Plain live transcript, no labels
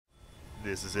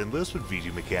This is Endless with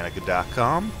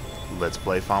VGMechanica.com. Let's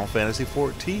play Final Fantasy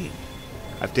XIV.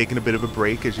 I've taken a bit of a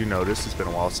break, as you noticed. It's been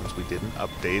a while since we did an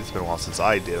update. It's been a while since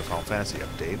I did a Final Fantasy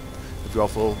update. If you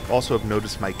also have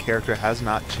noticed, my character has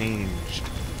not changed.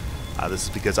 This is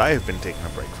because I have been taking a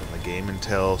break from the game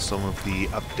until some of the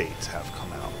updates have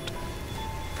come out.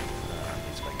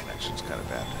 Means my connection's kind of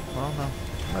bad. Well, no,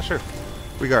 I'm not sure.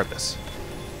 Regardless.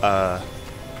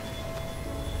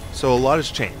 So a lot has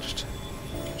changed.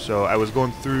 So I was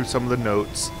going through some of the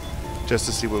notes just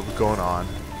to see what was going on.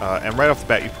 And right off the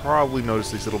bat, you probably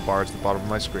noticed these little bars at the bottom of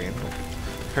my screen.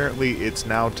 Apparently, it's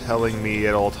now telling me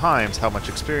at all times how much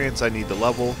experience I need to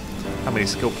level, how many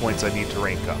skill points I need to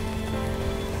rank up.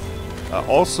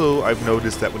 Also, I've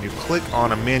noticed that when you click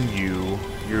on a menu,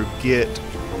 you get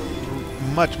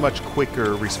much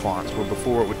quicker response, where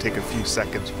before it would take a few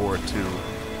seconds for it to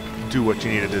do what you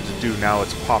needed it to do. Now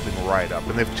it's popping right up,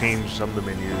 and they've changed some of the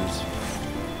menus.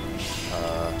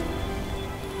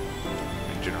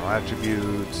 General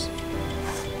attributes.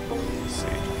 Let's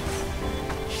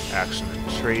see. Action and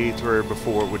trades, where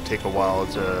before it would take a while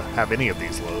to have any of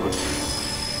these load.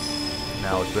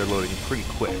 Now they're loading pretty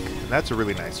quick, and that's a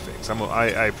really nice fix. I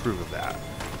approve of that.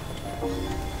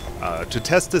 To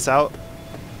test this out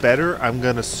better, I'm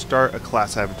going to start a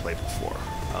class I haven't played before.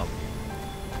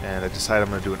 And I decided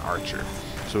I'm going to do an archer.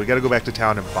 So we got to go back to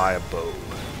town and buy a bow.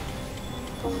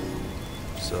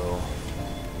 So...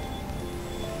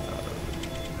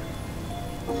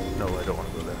 no, I don't want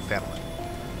to go there. Family.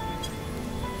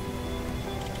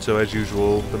 So as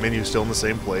usual, the menu's still in the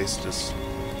same place, just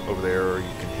over there, or you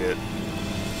can hit...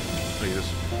 oh, you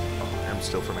just... oh, I'm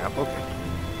still for map. Okay.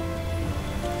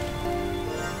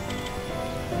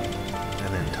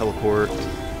 And then teleport.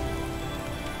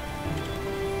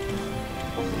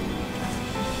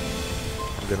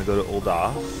 I'm gonna go to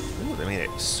Ul'dah. Ooh, they made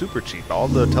it super cheap. All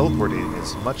the teleporting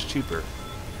is much cheaper.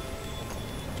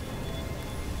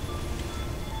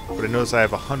 But I notice I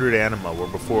have 100 anima, where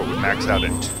before it would max out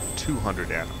at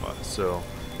 200 anima. So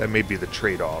that may be the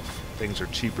trade-off. Things are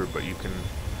cheaper, but you can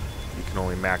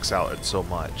only max out at so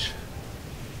much.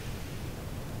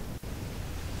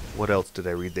 What else did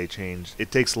I read they changed? It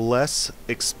takes less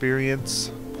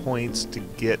experience points to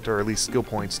get, or at least skill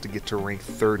points to get to rank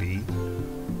 30.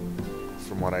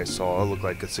 From what I saw, it looked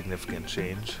like a significant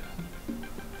change.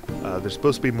 There's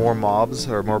supposed to be more mobs,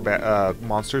 or more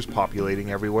monsters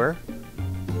populating everywhere.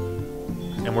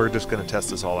 And we're just going to test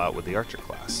this all out with the Archer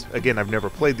class. Again, I've never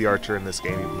played the Archer in this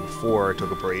game even before I took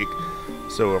a break,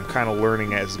 so I'm kind of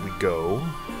learning as we go.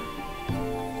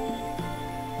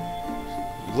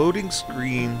 Loading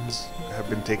screens have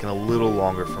been taking a little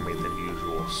longer for me than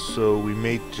usual, so we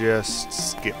may just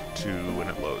skip to when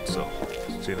it loads, so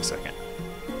see you in a second.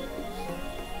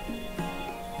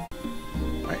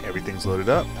 Alright, everything's loaded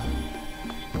up.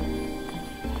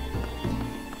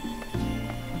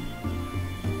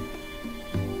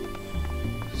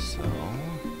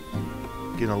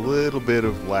 Getting a little bit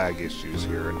of lag issues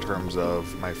here in terms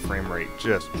of my frame rate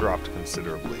just dropped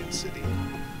considerably in City.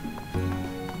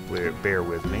 Bear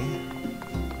with me.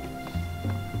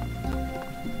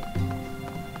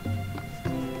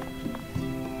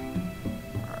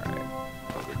 Alright,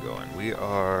 where we're going. We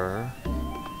are... you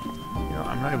know,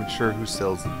 I'm not even sure who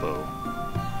sells the bow.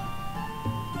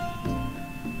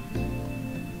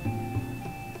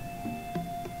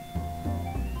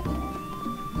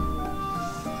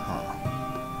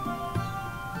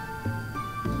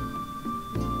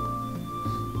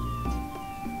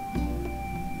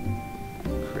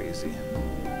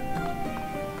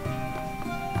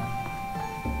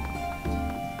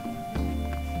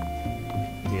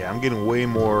 Yeah, I'm getting way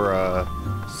more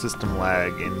system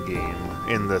lag in-game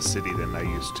in the city than I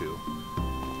used to.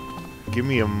 Give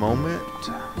me a moment.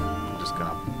 I'm just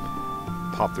gonna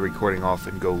pop the recording off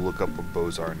and go look up what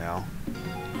bows are now.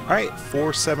 Alright,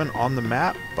 4-7 on the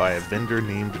map by a vendor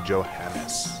named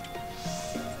Johannes.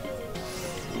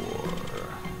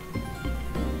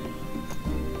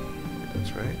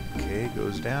 That's right. K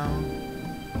goes down.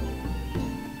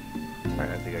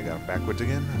 Alright, I think I got him backwards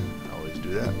again. I always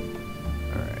do that.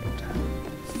 Alright.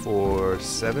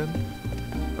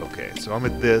 4-7. Okay, so I'm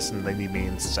at this, and they need me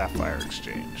in Sapphire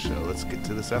Exchange. So let's get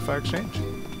to the Sapphire Exchange.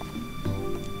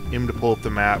 M to pull up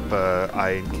the map,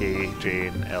 I and K, J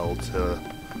and L to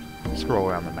scroll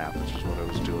around the map, which is what I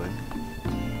was doing.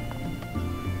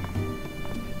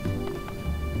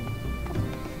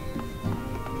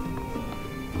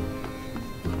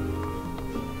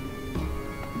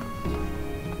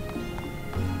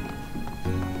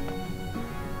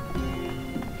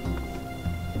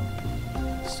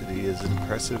 City is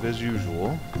impressive as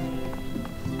usual.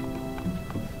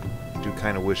 Do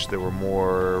kind of wish there were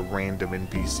more random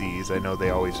NPCs. I know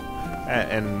they always,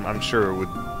 and I'm sure it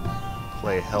would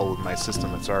play hell with my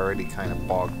system. It's already kind of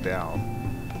bogged down.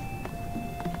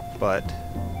 But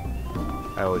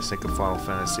I always think of Final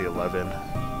Fantasy XI,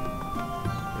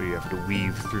 where you have to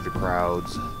weave through the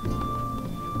crowds.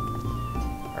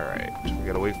 Alright, we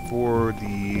gotta wait for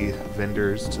the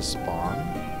vendors to spawn.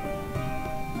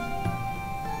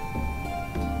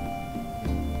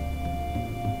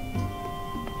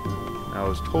 I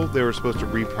was told they were supposed to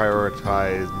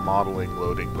reprioritize modeling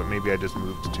loading, but maybe I just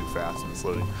moved too fast and it's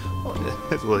loading. Oh,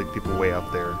 it's loading people way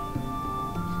up there.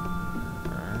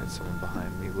 Alright, someone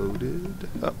behind me loaded.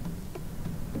 Up.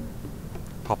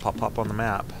 Pop, pop, pop on the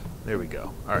map. There we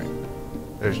go. Alright.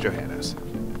 There's Johannes.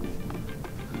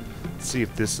 Let's see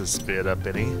if this has sped up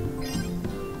any.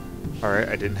 Alright,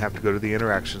 I didn't have to go to the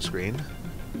interaction screen.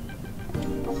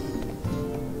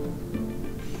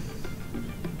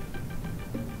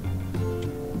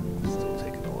 Still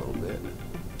taking a little bit.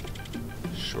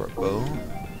 Short bow.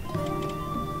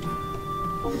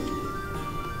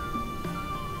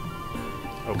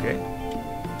 Okay.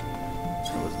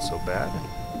 That wasn't so bad.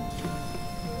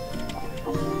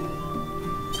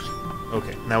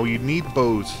 Okay, now you need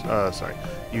bows,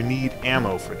 you need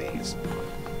ammo for these.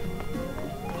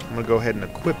 I'm gonna go ahead and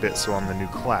equip it so I'm the new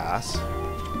class.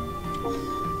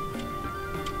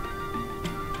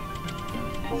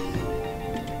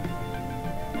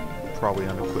 Probably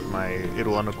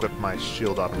it'll unequip my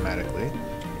shield automatically.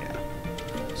 Yeah.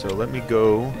 So let me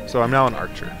go, so I'm now an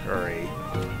archer, or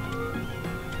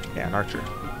an archer.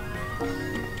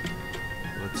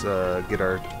 Let's get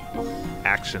our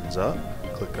actions up.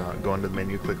 Go into the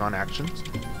menu, click on actions.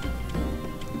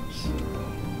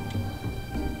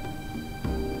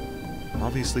 I'm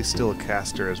obviously still a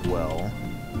caster as well.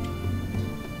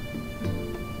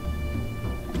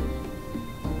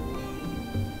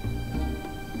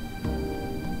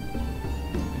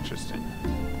 Interesting.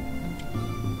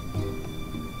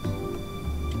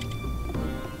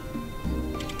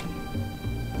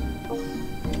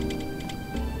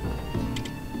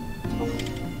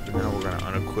 Now we're going to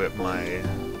unequip my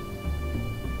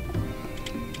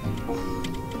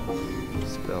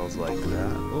spells like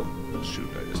that. Oh, shoot,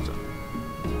 I just done.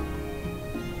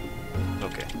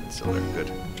 Okay, it's still there, good.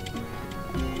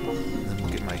 And then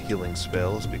we'll get my healing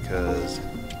spells because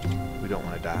we don't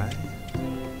want to die.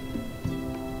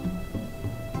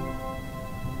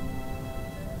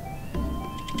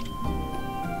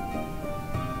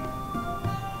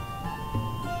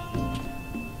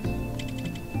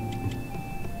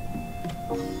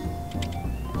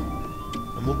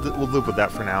 And we'll live with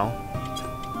that for now.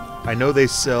 I know they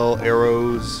sell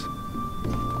arrows.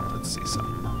 Let's see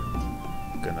something.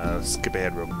 I'm gonna skip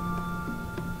ahead real.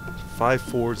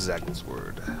 5-4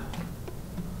 Zagglesword.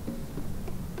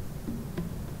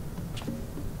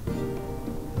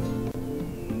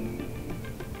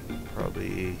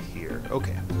 Probably here.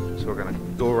 Okay, so we're gonna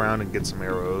go around and get some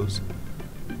arrows.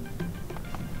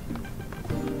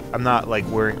 I'm not like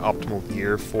wearing optimal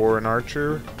gear for an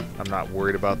archer. I'm not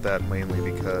worried about that, mainly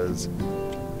because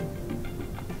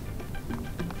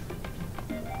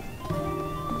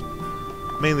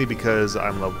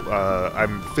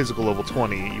I'm physical level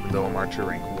 20, even though I'm archer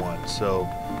rank 1, so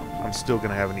I'm still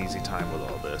gonna have an easy time with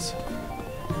all this.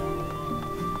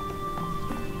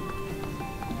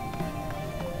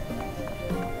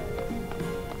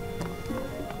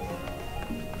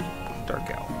 Dark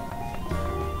out.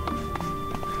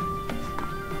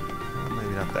 Well,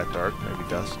 maybe not that dark, maybe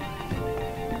dusk.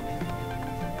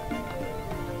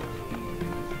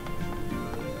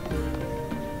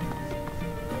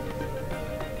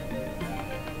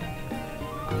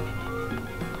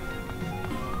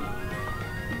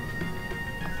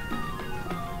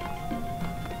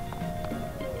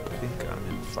 I think I'm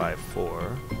in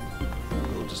 5-4.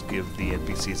 We'll just give the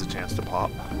NPCs a chance to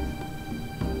pop.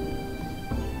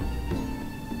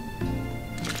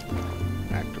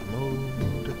 Active mode.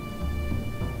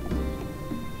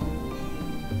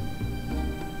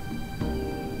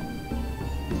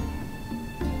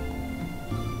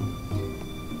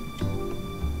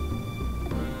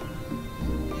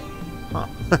 Huh.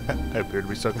 I appear to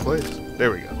be stuck in place.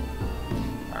 There we go.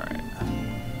 Alright.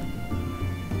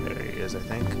 There he is, I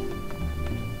think.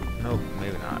 Nope,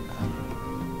 maybe not.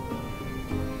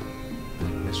 Did I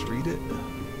misread it?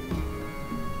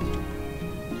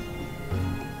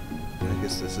 I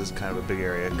guess this is kind of a big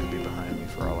area. It could be behind me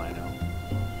for all I know.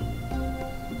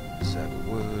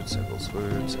 Zagglesword,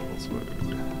 Zagglesword, Zagglesword.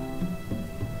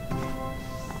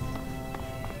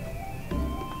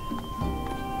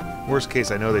 Worst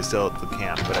case, I know they sell it at the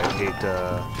camp, but I hate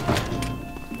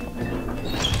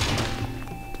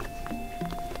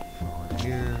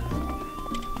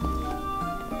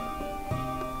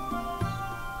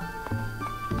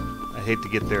I hate to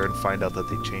get there and find out that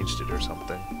they changed it or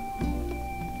something.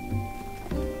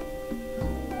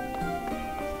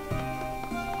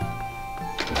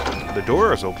 The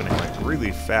door is opening like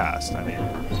really fast. I mean,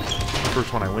 the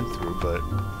first one I went through, but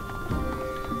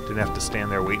didn't have to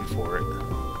stand there waiting for it.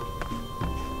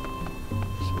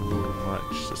 So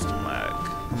much system lag.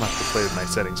 I'm gonna have to play with my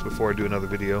settings before I do another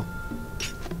video.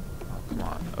 Oh, come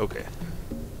on. Okay.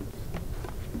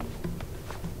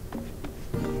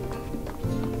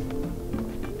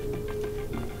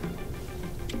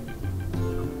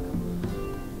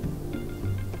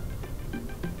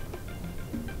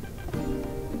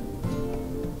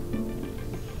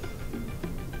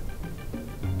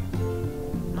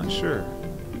 Sure.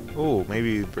 Oh,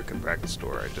 maybe Brick and Bracket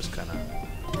store. I just kind of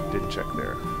didn't check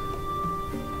there.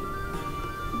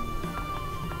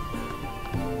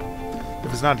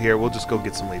 If it's not here, we'll just go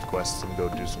get some leaf quests and go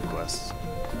do some quests.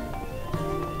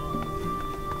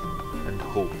 And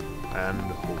hope. And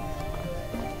hope.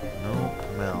 No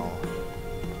Mel.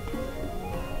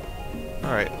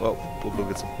 Alright, well, we'll go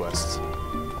get some quests.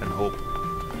 And hope.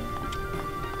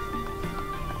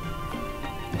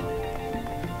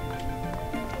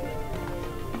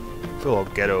 I feel all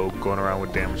ghetto going around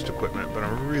with damaged equipment, but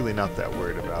I'm really not that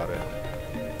worried about it.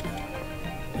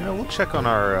 You know, we'll check on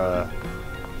our,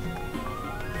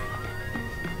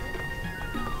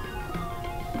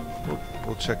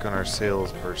 we'll check on our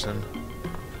salesperson,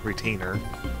 retainer,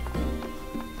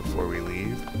 before we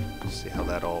leave. See how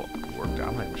that all worked out.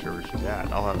 I'm not even sure where she's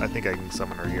at. I think I can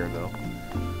summon her here, though.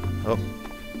 Oh.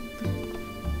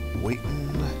 Waiting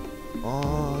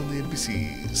on the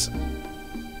NPCs.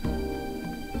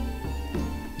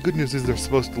 Good news is they're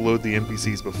supposed to load the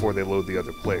NPCs before they load the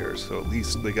other players, so at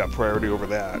least they got priority over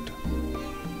that.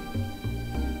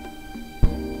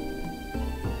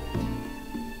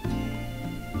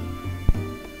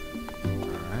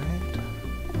 Alright.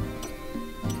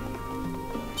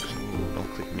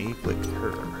 Don't click me, click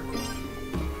her.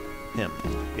 Him.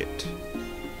 It.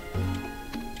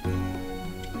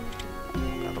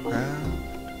 Battlecraft.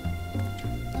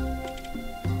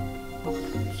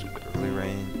 Super early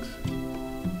ranks.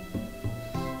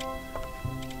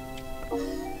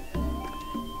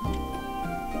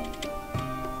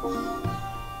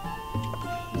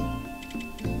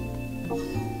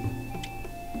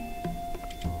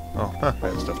 Oh, I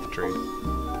have stuff to trade.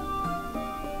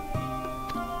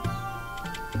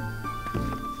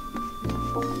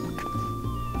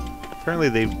 Apparently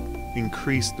they've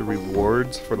increased the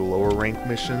rewards for the lower rank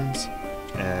missions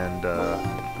and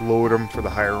lowered them for the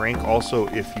higher rank. Also,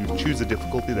 if you choose a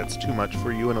difficulty that's too much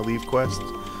for you in a leave quest,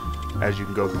 as you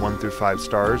can go 1 through 5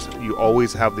 stars, you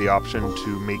always have the option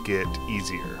to make it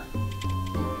easier.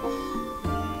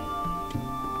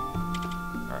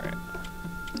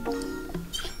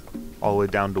 All the way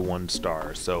down to 1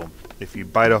 star. So if you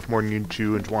bite off more than you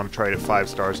chew and want to try it at 5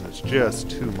 stars and it's just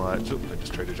too much, I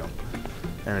just tried to jump,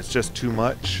 and it's just too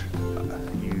much,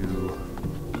 you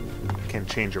can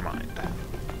change your mind.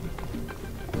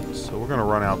 So we're gonna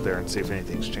run out there and see if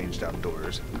anything's changed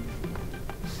outdoors.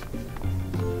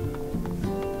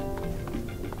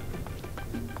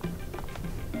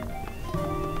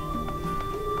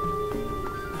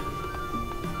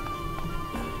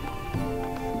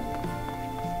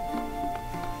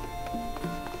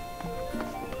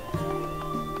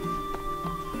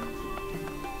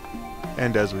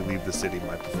 And as we leave the city,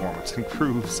 my performance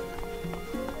improves.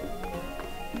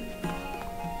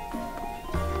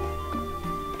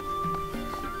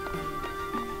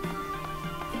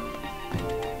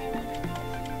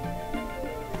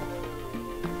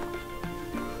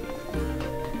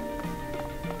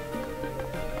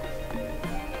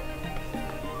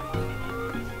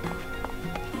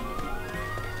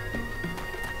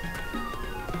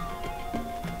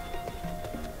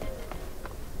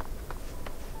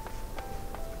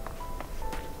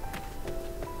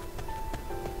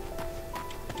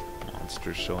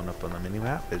 Monsters showing up on the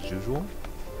minimap as usual.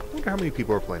 I wonder how many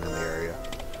people are playing in the area.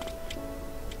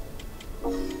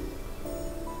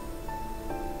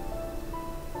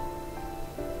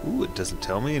 Ooh, it doesn't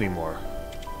tell me anymore.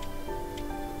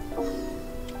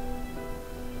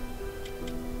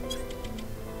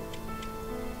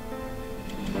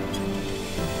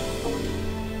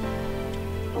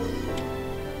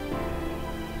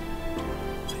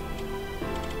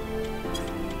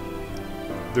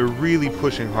 They're really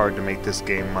pushing hard to make this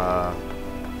game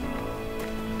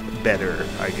better,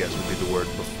 I guess would be the word,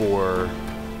 before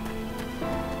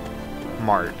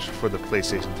March for the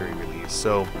PlayStation 3 release.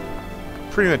 So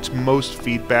pretty much most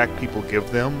feedback people give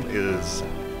them is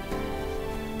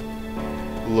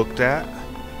looked at,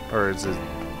 or is it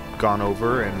gone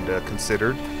over and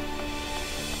considered.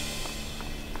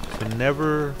 So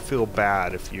never feel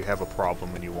bad if you have a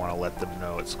problem and you want to let them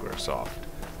know at Squaresoft.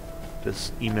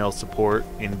 Just email support,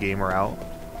 in-game or out.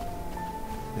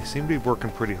 They seem to be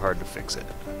working pretty hard to fix it.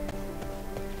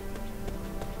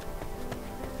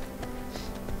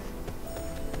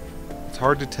 It's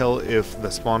hard to tell if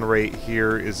the spawn rate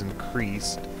here is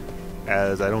increased,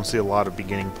 as I don't see a lot of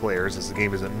beginning players, as the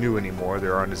game isn't new anymore.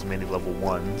 There aren't as many level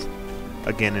 1s.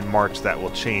 Again, in March that will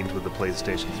change with the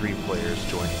PlayStation 3 players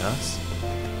joining us.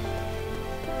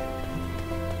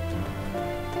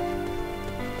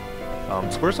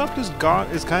 Squaresoft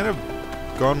is kind of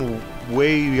gone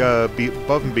way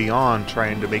above and beyond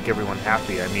trying to make everyone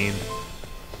happy. I mean,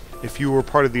 if you were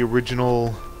part of the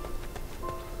original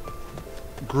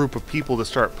group of people to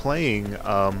start playing,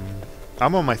 I'm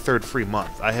on my 3rd free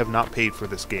month. I have not paid for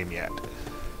this game yet,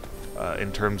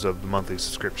 in terms of the monthly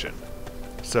subscription.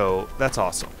 So, that's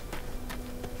awesome.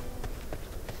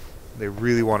 They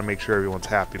really want to make sure everyone's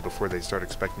happy before they start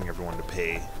expecting everyone to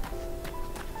pay.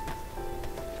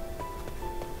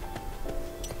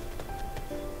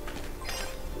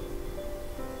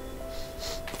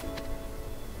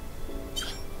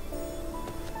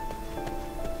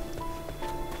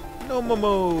 No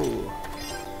Momo!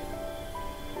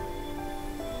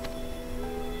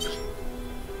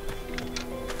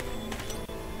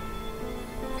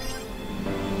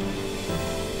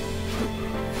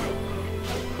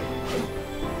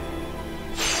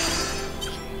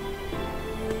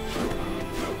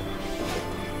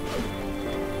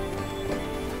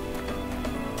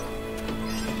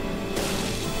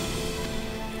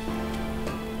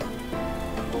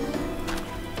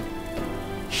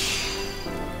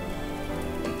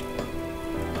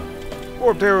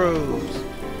 Warped arrows!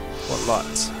 What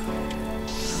lots?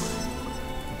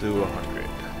 Do 100.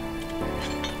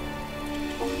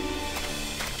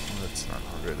 Well, that's not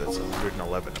 100, that's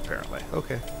 111 apparently.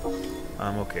 Okay.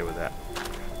 I'm okay with that.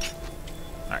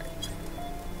 Alright.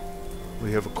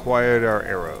 We have acquired our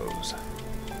arrows.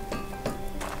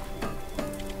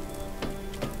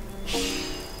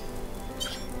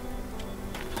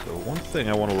 So one thing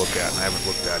I want to look at, and I haven't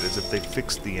looked at, is if they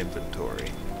fixed the inventory.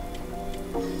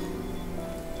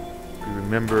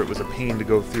 Remember, it was a pain to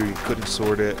go through. You couldn't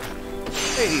sort it.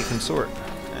 Hey, you can sort.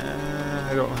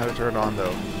 I don't know how to turn it on,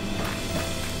 though.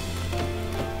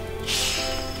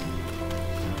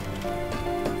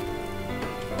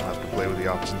 I'll have to play with the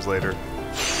options later.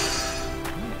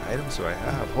 How many items do I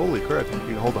have? Holy crap. You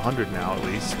can hold 100 now, at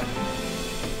least.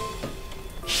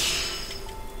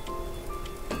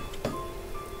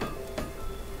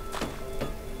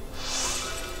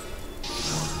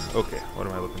 Okay, what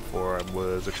am I looking for? I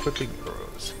was equipping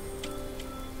arrows.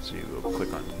 So you go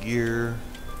click on gear.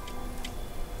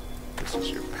 This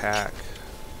is your pack.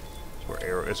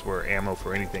 It's where ammo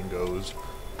for anything goes,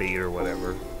 bait or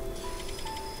whatever.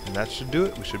 And that should do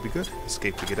it. We should be good.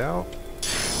 Escape to get out.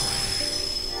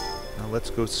 Now let's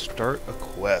go start a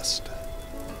quest.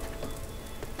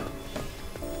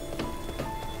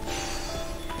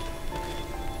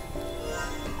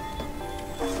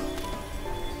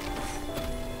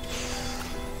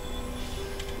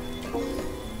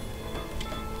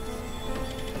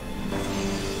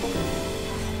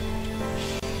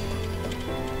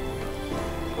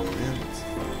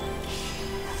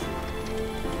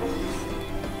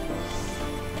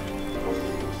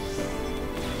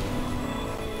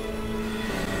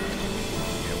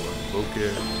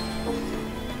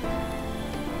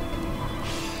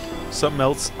 Something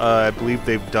else I believe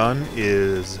they've done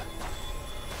is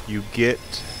you get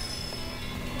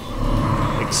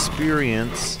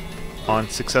experience on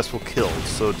successful kills,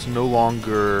 so it's no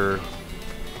longer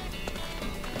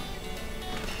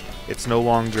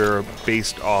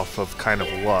based off of kind of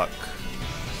luck.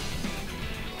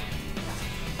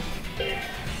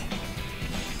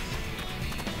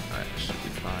 Alright, should be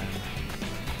fine.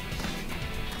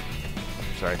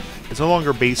 Sorry. It's no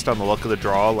longer based on the luck of the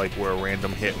draw, like where a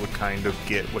random hit would kind of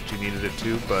get what you needed it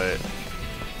to, but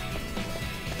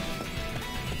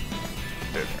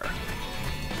there they are.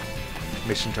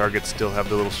 Mission targets still have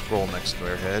the little scroll next to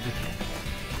their head.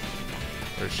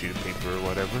 Or a sheet of paper or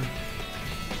whatever.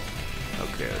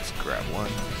 Okay, let's grab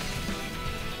one.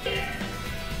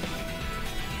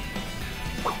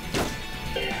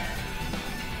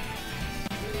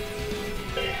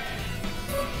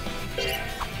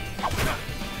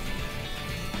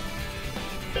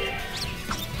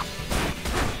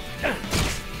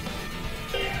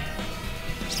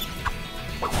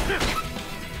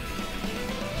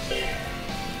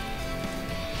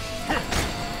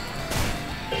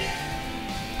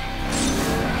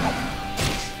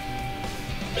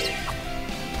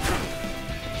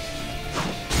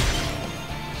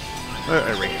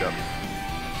 I ranked up.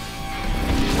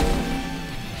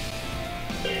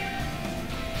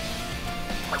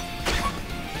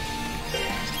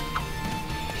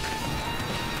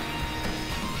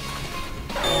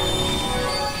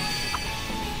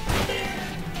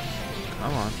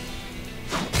 Come on.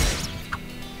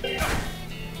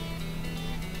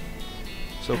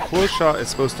 So close shot is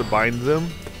supposed to bind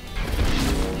them,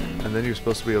 and then you're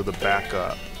supposed to be able to back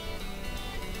up.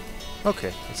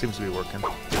 Okay, that seems to be working.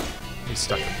 He's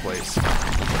stuck in place.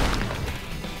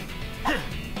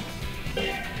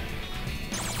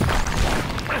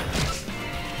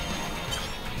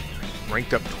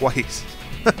 Ranked up twice.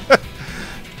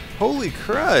 Holy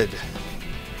crud!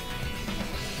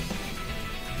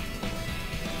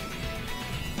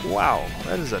 Wow,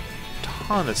 that is a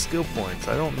ton of skill points.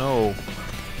 I don't know.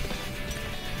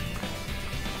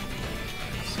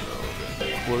 So,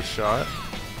 close shot.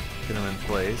 Get him in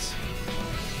place.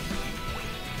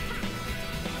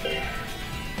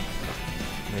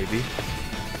 Maybe.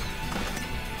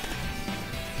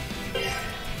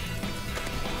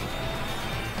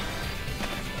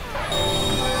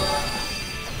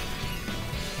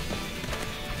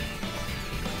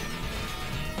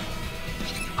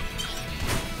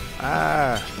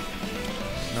 Ah!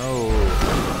 No.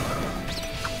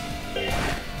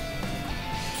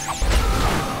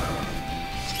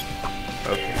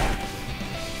 Okay.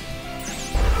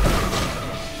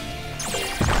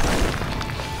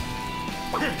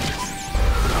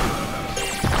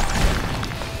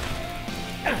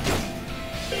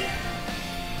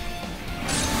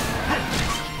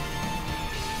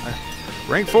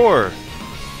 Rank 4!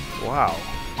 Wow.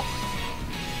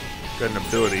 Got an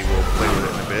ability, we'll play with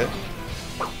it in a bit.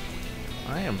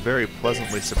 I am very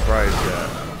pleasantly surprised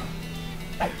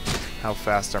at how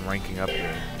fast I'm ranking up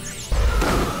here.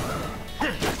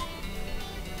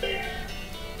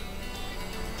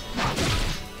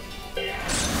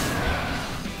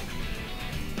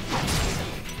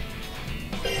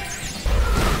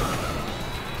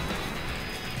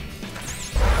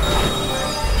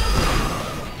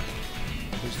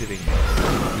 Who's hitting me?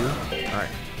 You?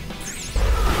 Alright.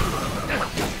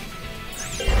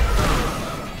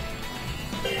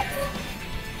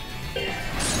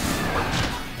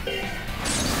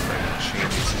 Chain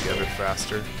these together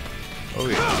faster. Oh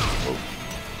yeah. Whoa.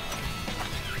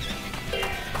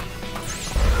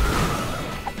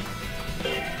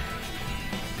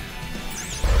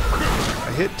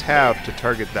 I hit tab to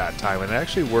target that time, and it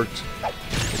actually worked.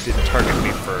 It didn't target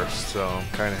me first, so I'm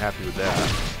kind of happy with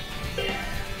that.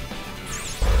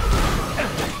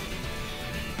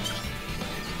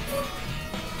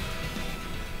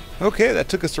 Okay, that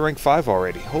took us to rank 5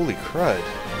 already. Holy crud.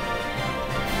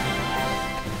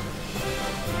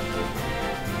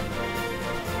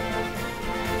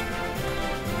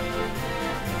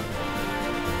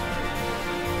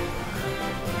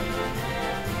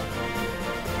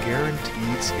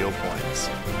 Guaranteed skill points.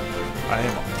 I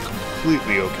am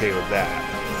completely okay with that.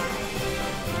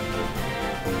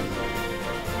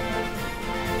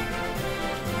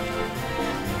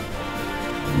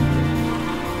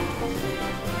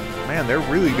 Man, they're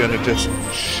really gonna just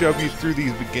shove you through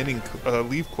these beginning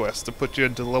leave quests to put you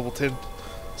into the level 10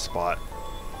 spot.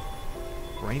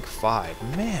 Rank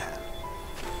 5, man.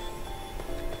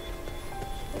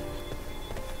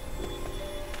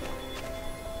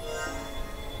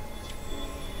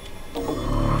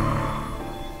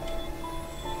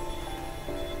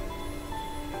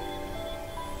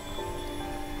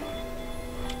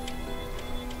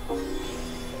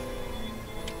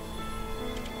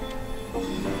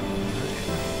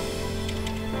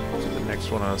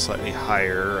 One on a slightly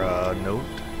higher note.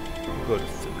 We'll go to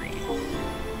 3.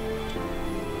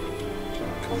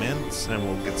 Commence, and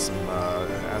we'll get some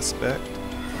aspect.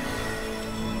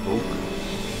 Oak.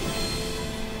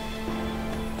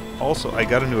 Also, I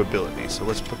got a new ability, so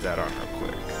let's put that on real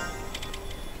quick.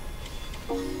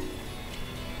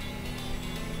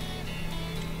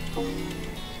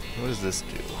 What does this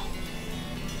do?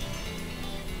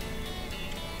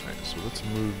 Alright, so let's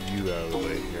move you out of the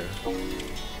way here.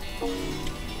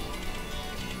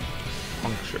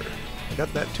 Puncture. I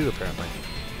got that too, apparently.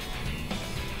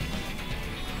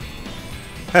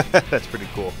 That's pretty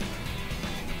cool.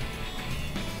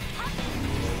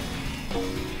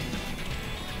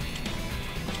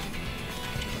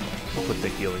 I'll put the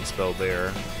healing spell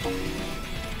there.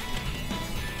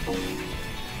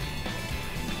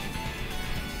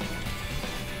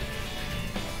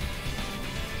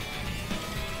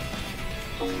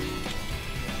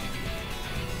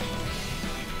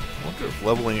 I wonder if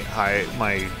leveling it high,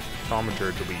 my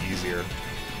thaumaturge will be easier.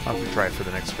 I'll have to try it for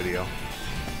the next video.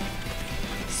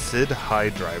 Acid High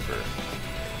Driver.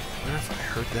 I wonder if I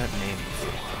heard that name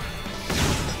before.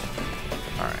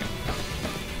 Alright.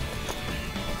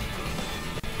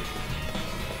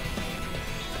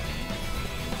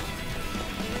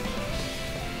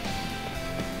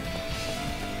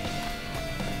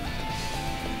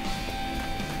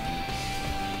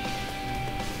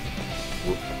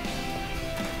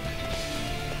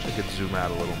 Wish I could zoom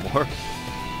out a little more.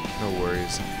 No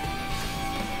worries.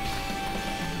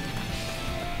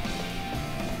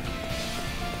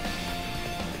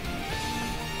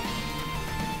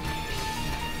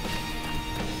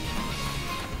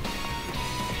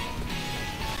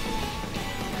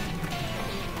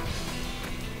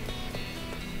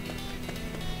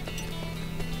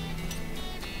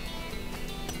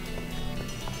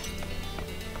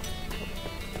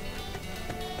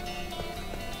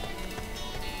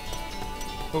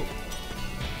 Oh.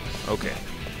 Okay.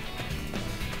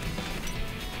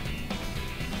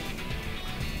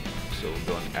 So we're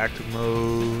going active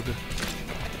mode.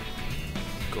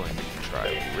 Going to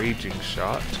try Raging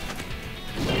Shot.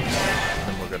 And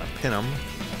then we're going to pin him.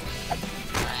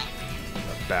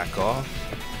 Back off.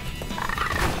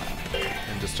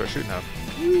 And just start shooting him.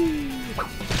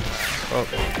 Oh,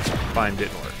 fine,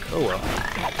 didn't work. Oh well.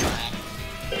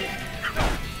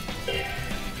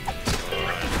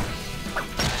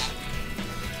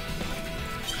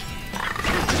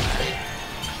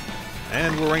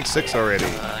 And we're rank 6 already.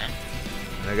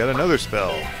 And I got another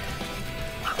spell.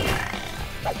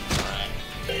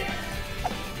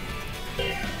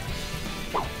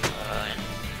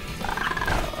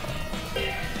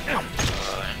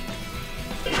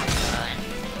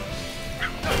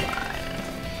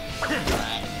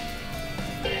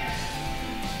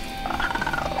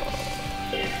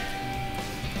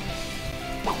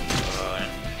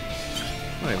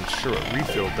 I'm not even sure what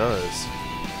refill does.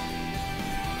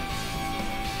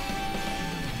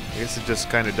 I guess it just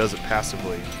kind of does it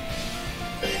passively.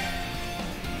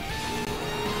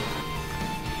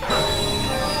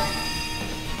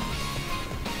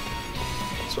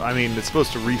 So, I mean, it's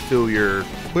supposed to refill your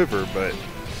quiver, but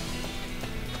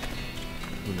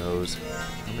who knows?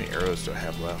 How many arrows do I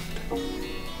have left?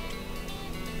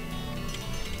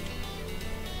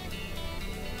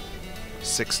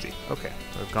 $60. Okay,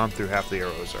 I've gone through half the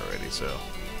arrows already, so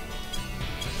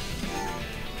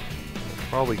I'll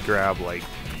probably grab like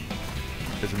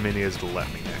as many as it'll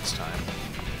let me next time.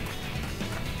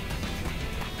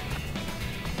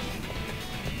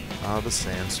 Ah, the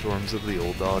sandstorms of the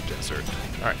Old Dog Desert.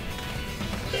 Alright.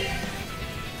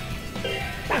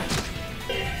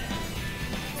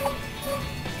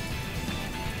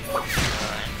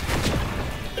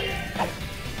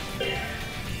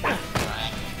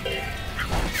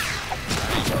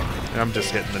 I'm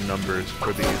just hitting the numbers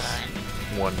for these.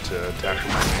 One to attack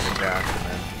with my main attack, and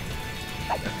then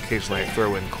occasionally I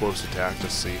throw in close attack to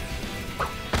see if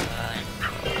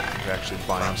it actually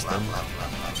binds them.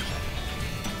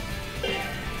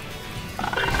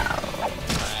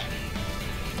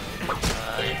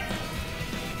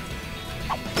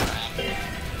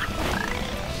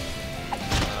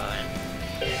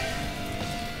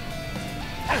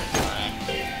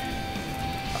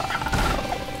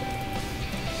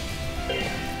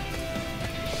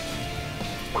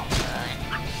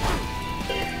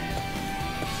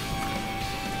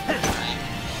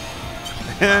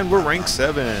 And we're rank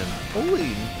 7.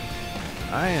 Holy,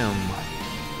 I am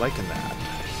liking that.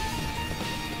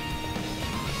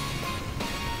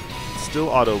 Still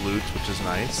auto loots, which is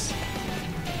nice.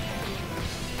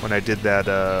 When I did that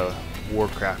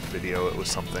Warcraft video, it was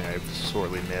something I've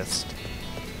sorely missed.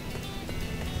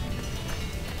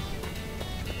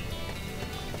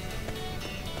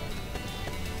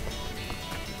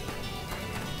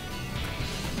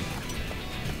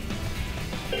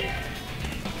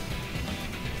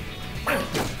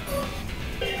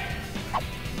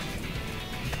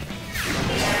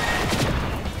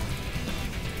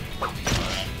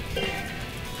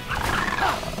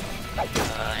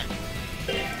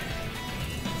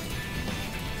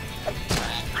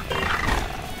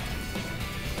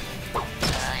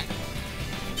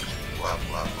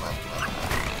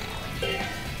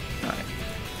 Alright,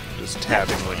 just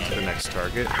tabbing like to the next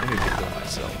target. I need to kill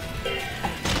myself.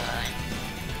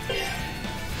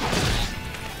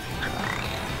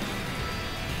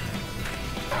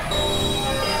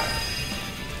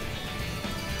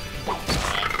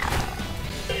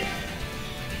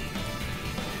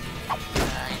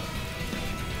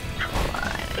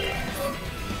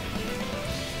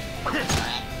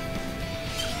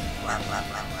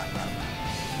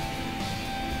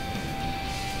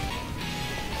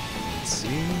 Let's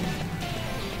see.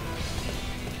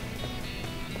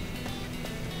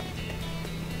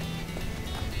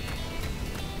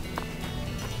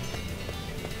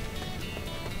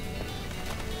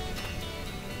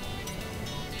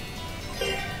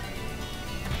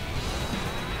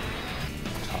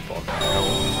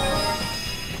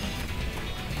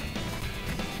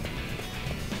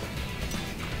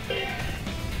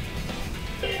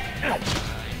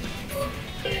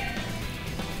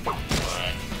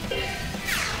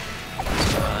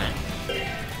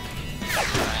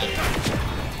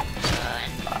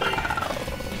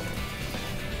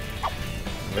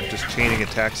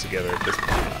 string attacks together at this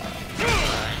point.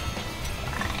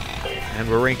 And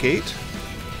we're rank 8.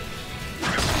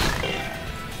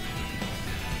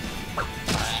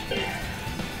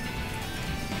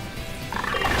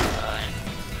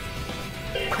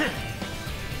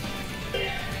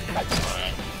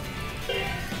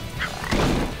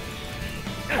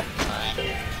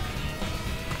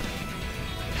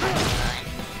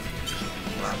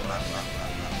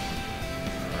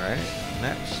 Alright,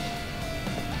 next.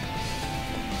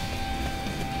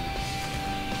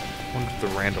 I wonder if the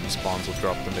random spawns will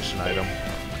drop the mission item.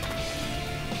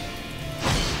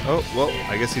 Oh, well,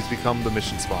 I guess he's become the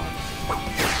mission spawn.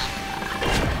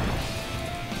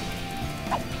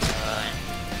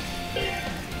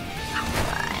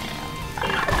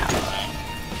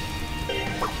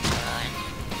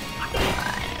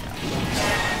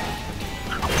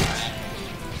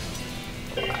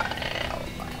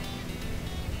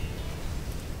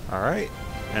 Alright,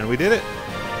 and we did it.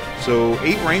 So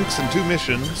 8 ranks and 2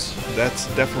 missions. That's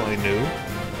definitely new.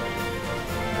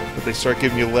 But they start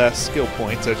giving you less skill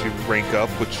points as you rank up,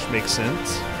 which makes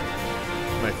sense.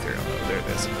 My theory, oh, there it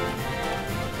is.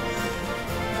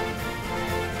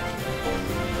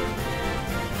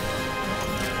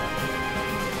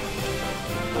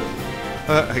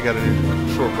 I got a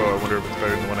new short bow. I wonder if it's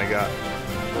better than the one I got.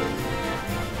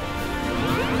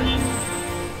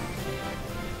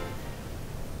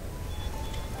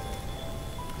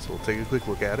 So we'll take a quick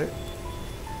look at it.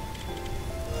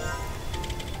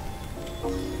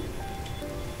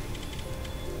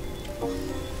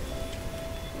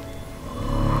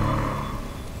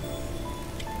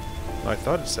 Oh, I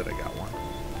thought it said I got one.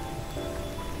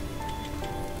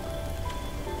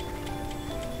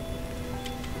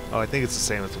 Oh, I think it's the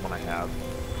same as the one I have.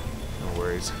 No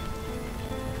worries.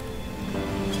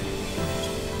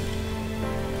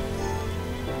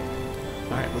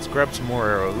 Alright, let's grab some more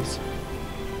arrows.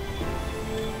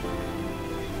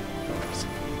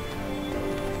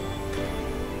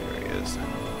 There he is.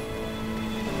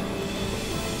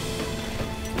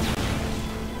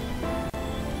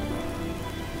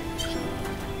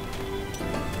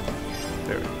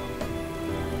 There.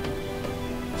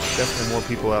 Definitely more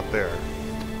people out there.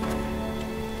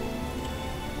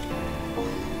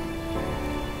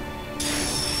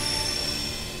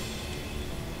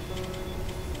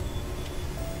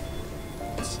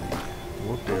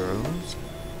 Whoop arrows.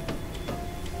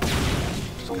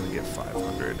 Just gonna get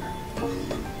 500.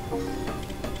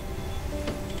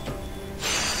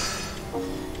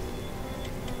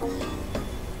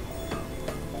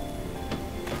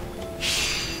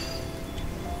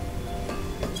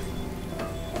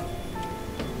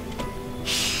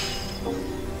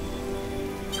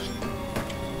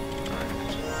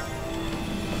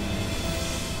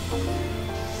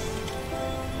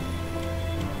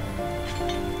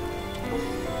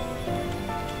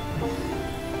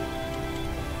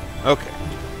 Okay,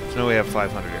 so now we have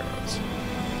 500 arrows.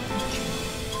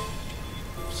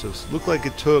 So it looked like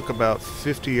it took about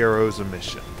 50 arrows a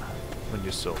mission when you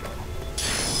solo.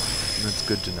 And that's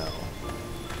good to know.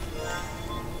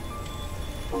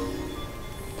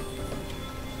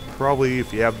 Probably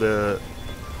if you have the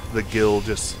guild,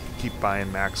 just keep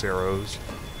buying max arrows.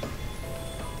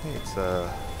 Hey, it's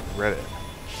Reddit.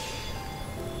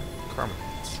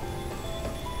 Carmines.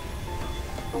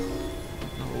 No.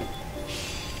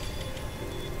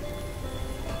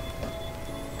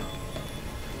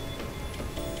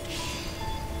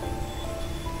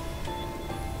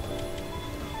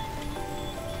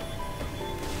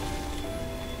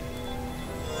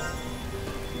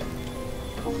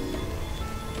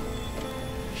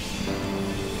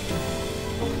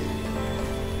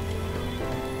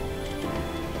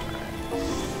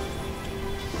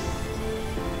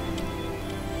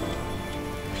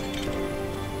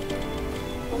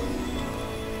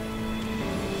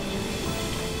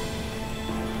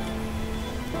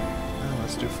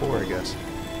 Let's do 4, I guess.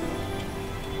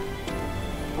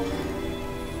 Oh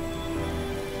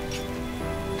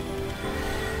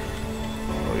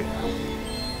yeah.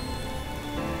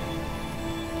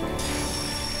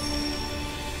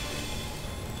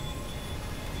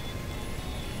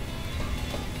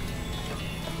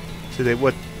 So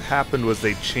what happened was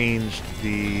they changed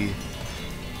the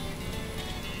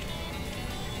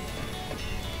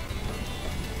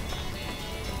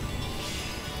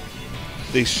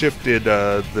they shifted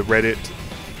the Reddit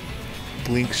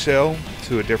link shell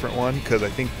to a different one because I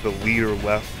think the leader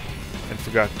left and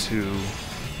forgot to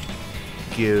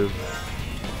give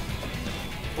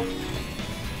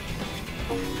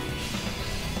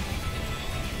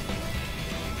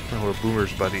we're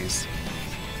Boomer's buddies.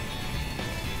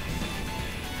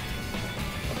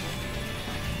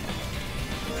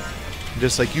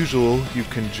 Just like usual, you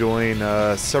can join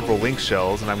several link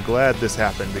shells, and I'm glad this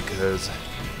happened because,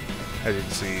 as you can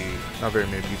see, not very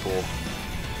many people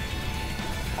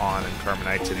on in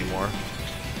Carmenites anymore.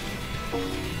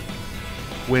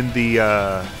 When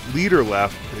the leader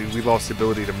left, we lost the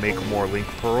ability to make more link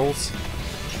pearls,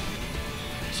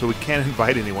 so we can't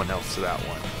invite anyone else to that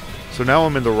one. So now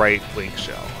I'm in the right link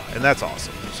shell, and that's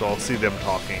awesome. So I'll see them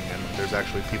talking, and there's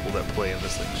actually people that play in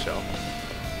this link shell.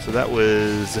 So that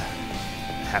was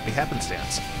happy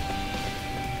happenstance.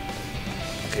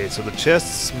 Okay, so the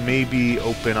chests maybe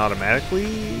open automatically.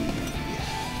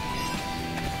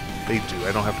 They do.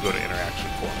 I don't have to go to interaction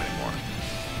form anymore.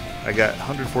 I got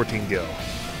 114 gil.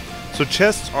 So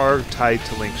chests are tied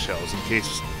to link shells, in case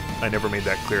I never made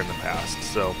that clear in the past.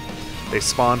 So they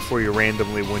spawn for you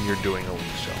randomly when you're doing a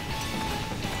link shell.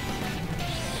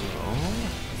 So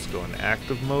let's go in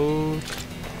active mode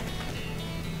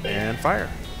and fire.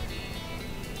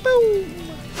 Boom!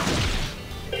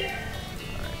 Alright.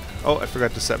 Oh, I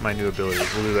forgot to set my new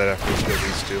abilities. We'll do that after we kill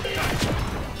these two.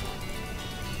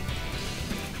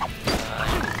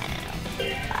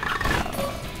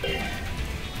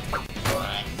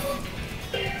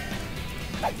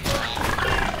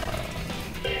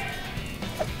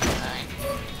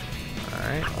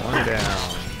 Alright, one down.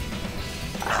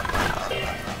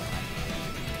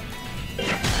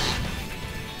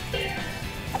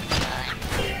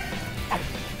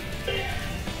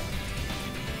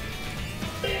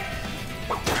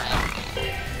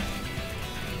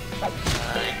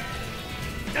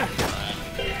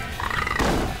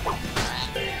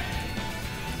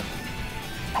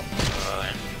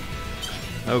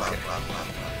 Okay,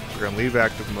 we're going to leave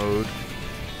active mode.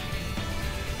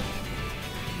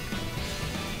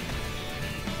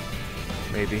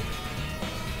 Maybe.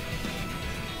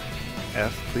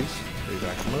 F, please. Leave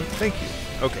active mode. Thank you.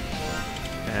 Okay.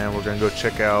 And we're going to go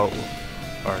check out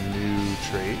our new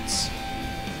traits.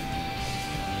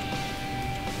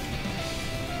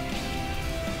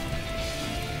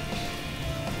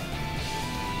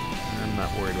 I'm not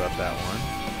worried about that one.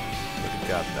 Already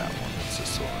got that one. What's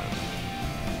this one?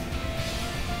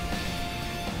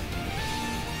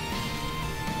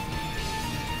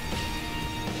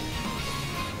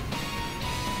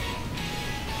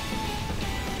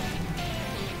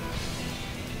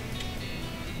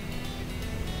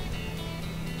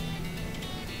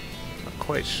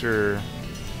 Quite sure what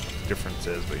the difference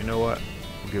is, but you know what?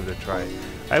 We'll give it a try.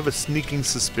 I have a sneaking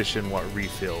suspicion what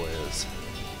refill is.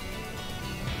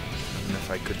 And if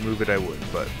I could move it, I would,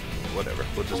 but whatever.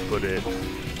 We'll just put it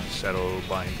shadow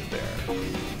bind there. I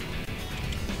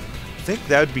think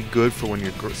that would be good for when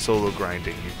you're solo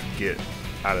grinding. You can get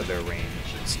out of their range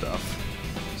and stuff.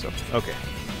 So, okay.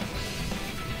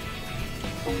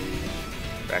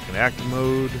 Back in active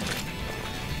mode.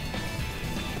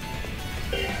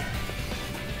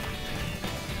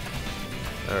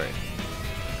 Alright.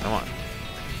 Come on.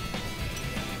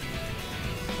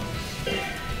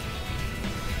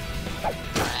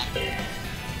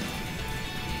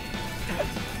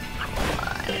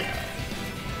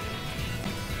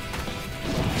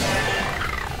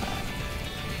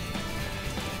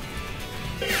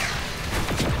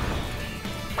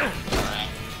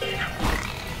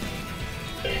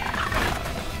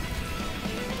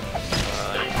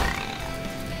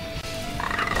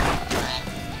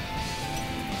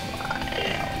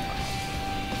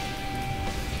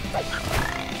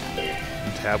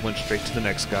 Tab went straight to the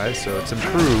next guy, so it's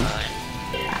improved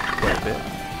quite a bit.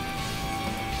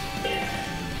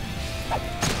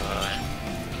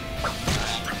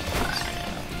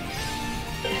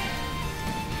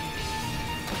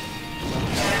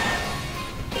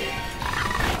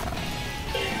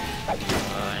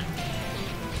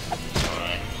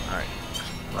 Alright,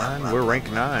 come on, we're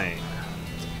rank 9.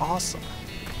 Awesome.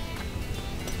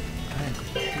 I'm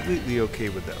completely okay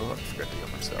with that. Oh, I forgot to heal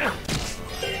myself.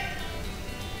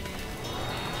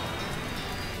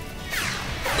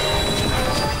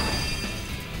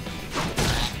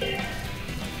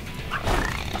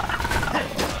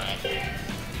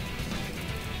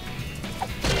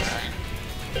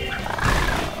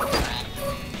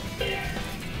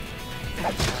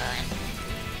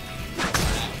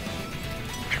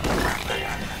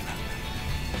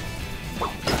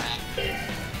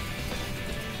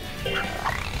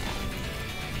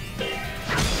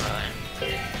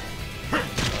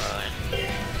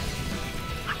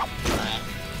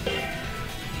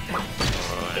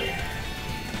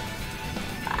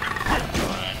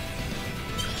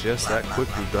 Just that quick,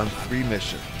 we've done 3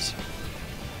 missions.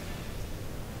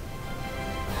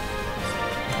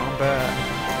 Combat.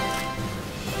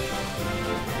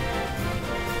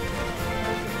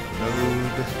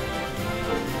 Node.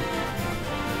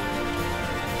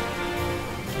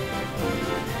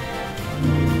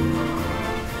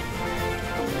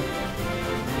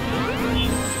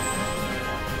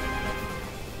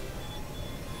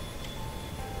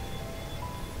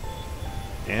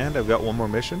 And I've got one more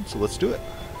mission, so let's do it.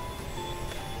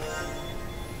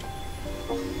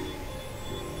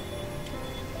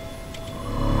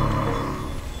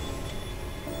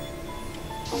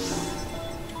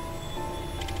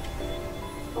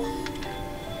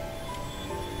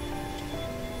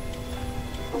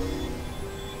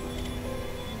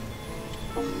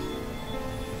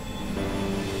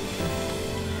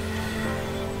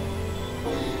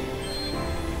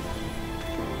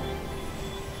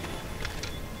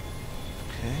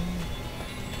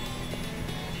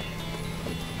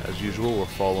 As usual, we're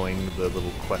following the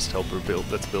little quest helper build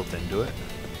that's built into it.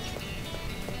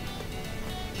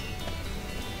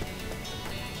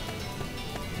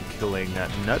 Killing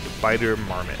Nut Biter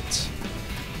Marmot.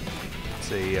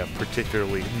 It's a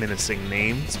particularly menacing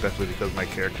name, especially because my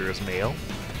character is male.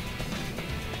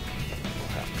 We'll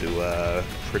have to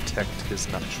protect his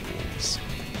nuptials.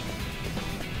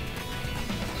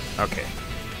 Okay.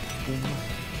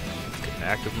 Let's get in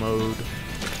active mode.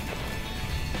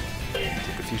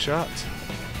 Take a few shots.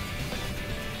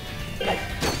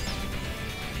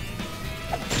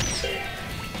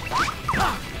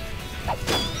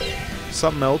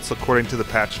 Something else, according to the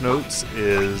patch notes,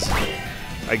 is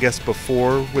I guess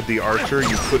before with the archer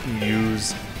you couldn't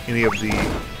use any of the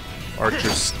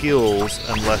archer's skills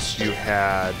unless you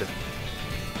had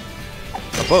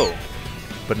a bow.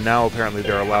 But now apparently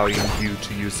they're allowing you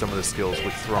to use some of the skills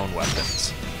with thrown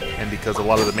weapons. And because a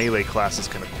lot of the melee classes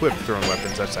can equip thrown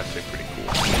weapons, that's actually pretty cool.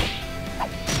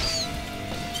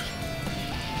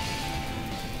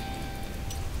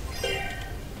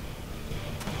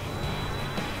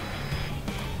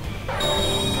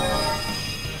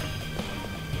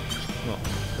 Oh,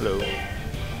 hello.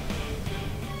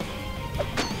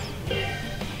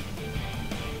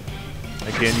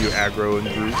 Again, you aggro in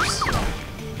groups,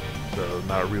 so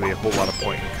not really a whole lot of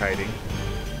point in kiting.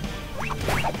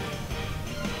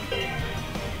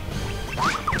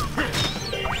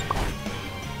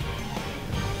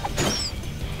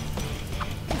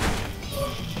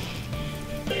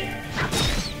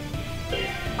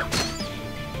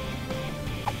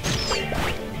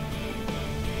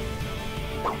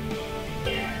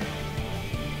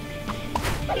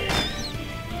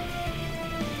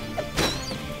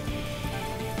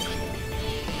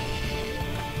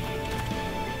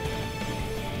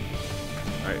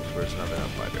 Alright, where's another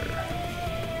fighter?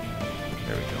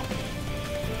 There we go.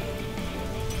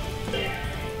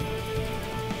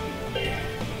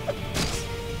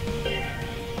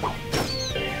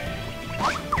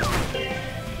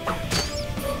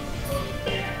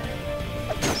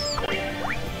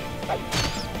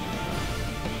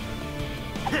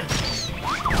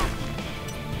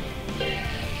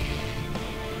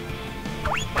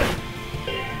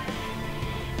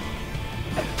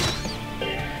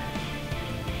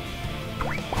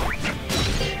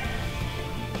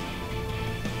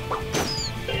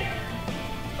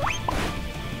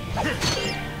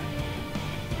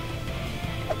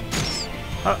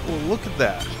 Well, look at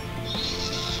that.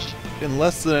 In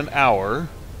less than an hour,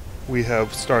 we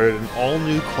have started an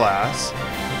all-new class,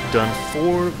 done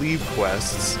 4 leave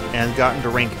quests, and gotten to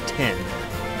rank 10,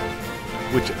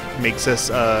 which makes us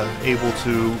able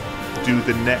to do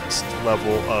the next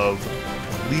level of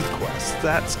leave quests.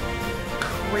 That's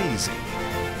crazy.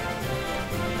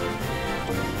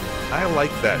 I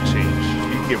like that change.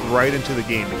 You can get right into the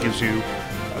game. It gives you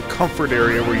a comfort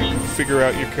area where you can figure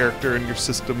out your character and your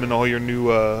system and all your new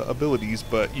abilities,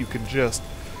 but you can just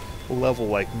level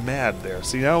like mad there.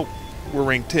 See, now we're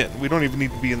rank 10. We don't even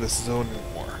need to be in this zone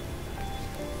anymore.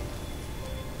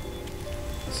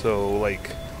 So, like,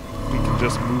 we can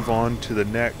just move on to the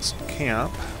next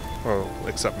camp, or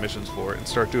accept missions for it, and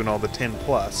start doing all the 10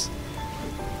 plus.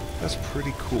 That's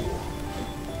pretty cool.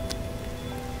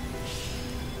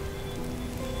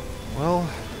 Well,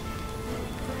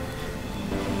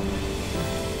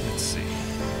 let's see.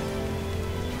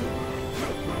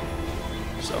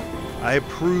 So, I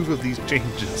approve of these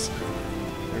changes.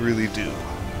 I really do.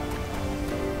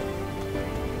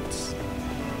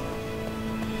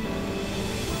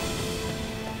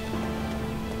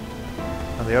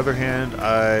 On the other hand,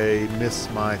 I miss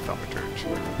my thaumaturge.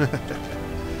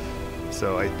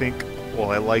 So I think,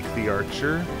 well, I like the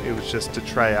archer. It was just to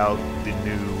try out the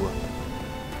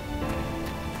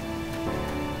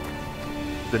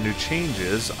new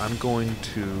changes. I'm going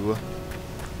to,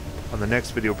 on the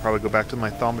next video, probably go back to my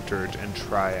thaumaturge and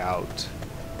try out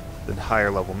the higher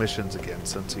level missions again,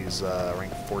 since he's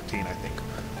rank 14, I think.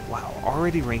 Wow,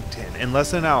 already rank 10. In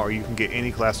less than an hour, you can get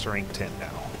any class to rank 10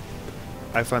 now.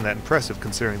 I find that impressive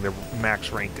considering their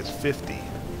max rank is 50.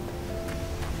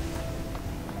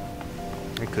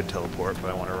 I could teleport,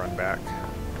 but I want to run back.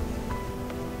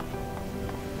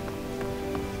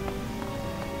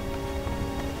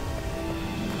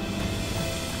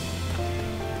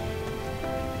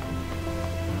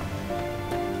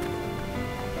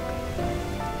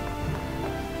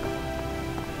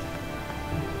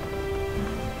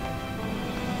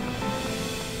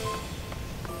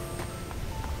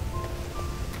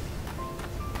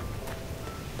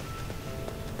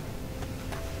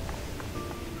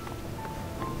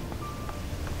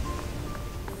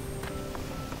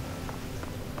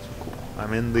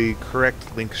 I'm in the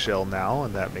correct link shell now,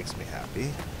 and that makes me happy.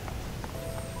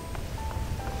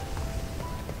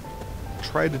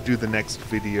 Try to do the next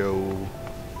video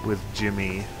with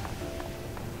Jimmy.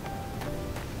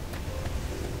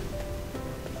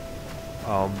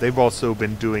 They've also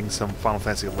been doing some Final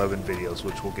Fantasy XI videos,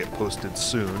 which will get posted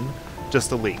soon. Just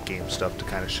the late game stuff to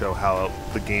kind of show how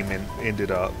the game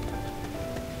ended up.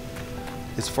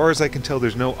 As far as I can tell,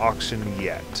 there's no auction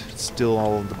yet. It's still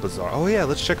all in the bazaar. Oh yeah,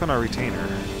 let's check on our retainer.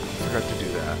 Forgot to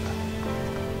do that.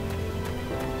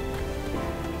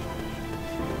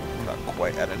 I'm not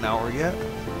quite at an hour yet.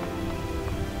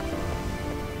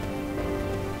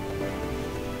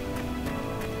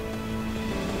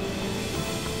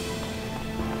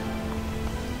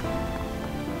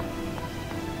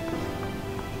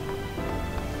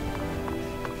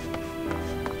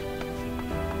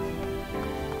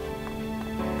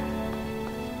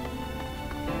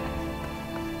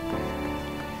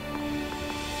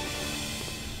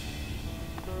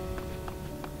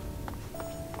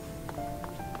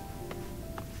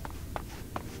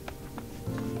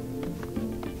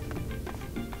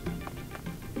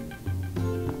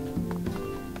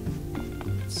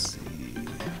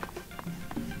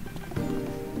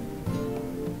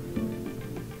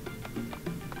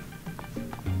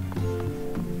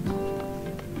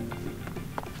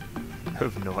 I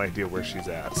have no idea where she's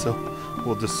at, so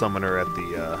we'll just summon her at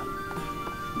the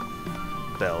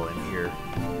bell in here.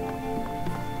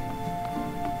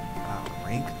 Wow,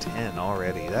 rank 10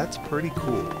 already. That's pretty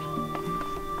cool.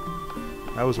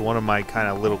 That was one of my kind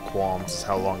of little qualms, is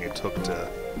how long it took to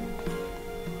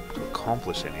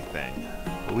accomplish anything.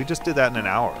 But we just did that in an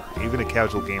hour. Even a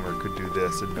casual gamer could do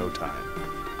this in no time.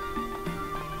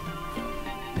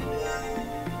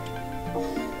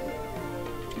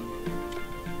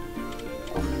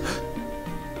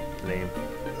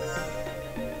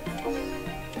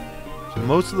 So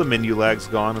most of the menu lag's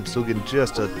gone. I'm still getting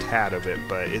just a tad of it,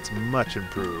 but it's much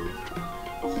improved.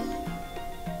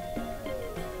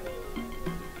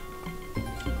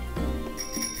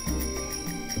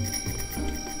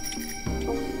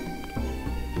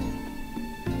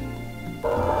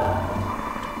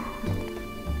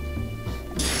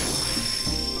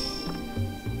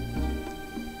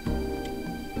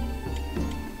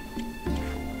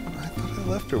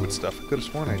 Left her with stuff. I could have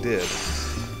sworn I did.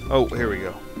 Oh, here we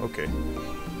go. Okay. Okay.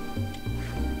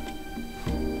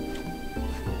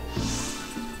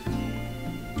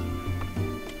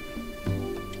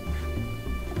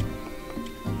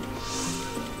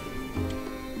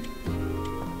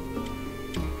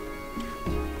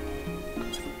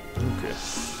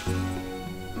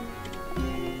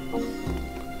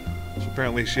 So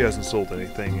apparently she hasn't sold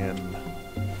anything in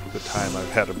the time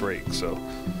I've had a break, so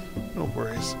no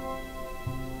worries.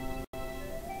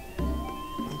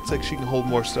 Looks like she can hold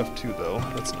more stuff too, though.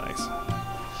 That's nice.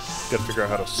 Gotta figure out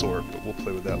how to sort, but we'll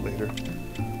play with that later.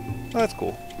 Oh, that's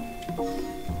cool.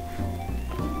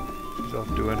 She's off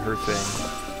doing her thing.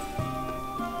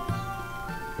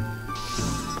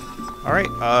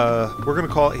 Alright, we're gonna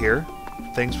call it here.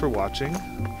 Thanks for watching.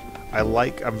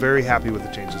 I'm very happy with the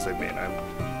changes they've made.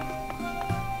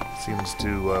 Seems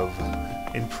to have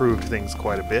improved things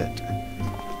quite a bit.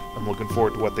 I'm looking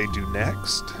forward to what they do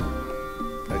next.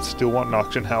 I still want an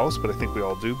auction house, but I think we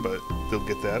all do, but they'll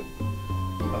get that.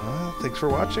 Thanks for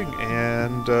watching,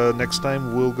 and next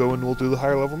time we'll go and we'll do the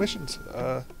higher level missions.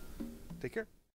 Take care.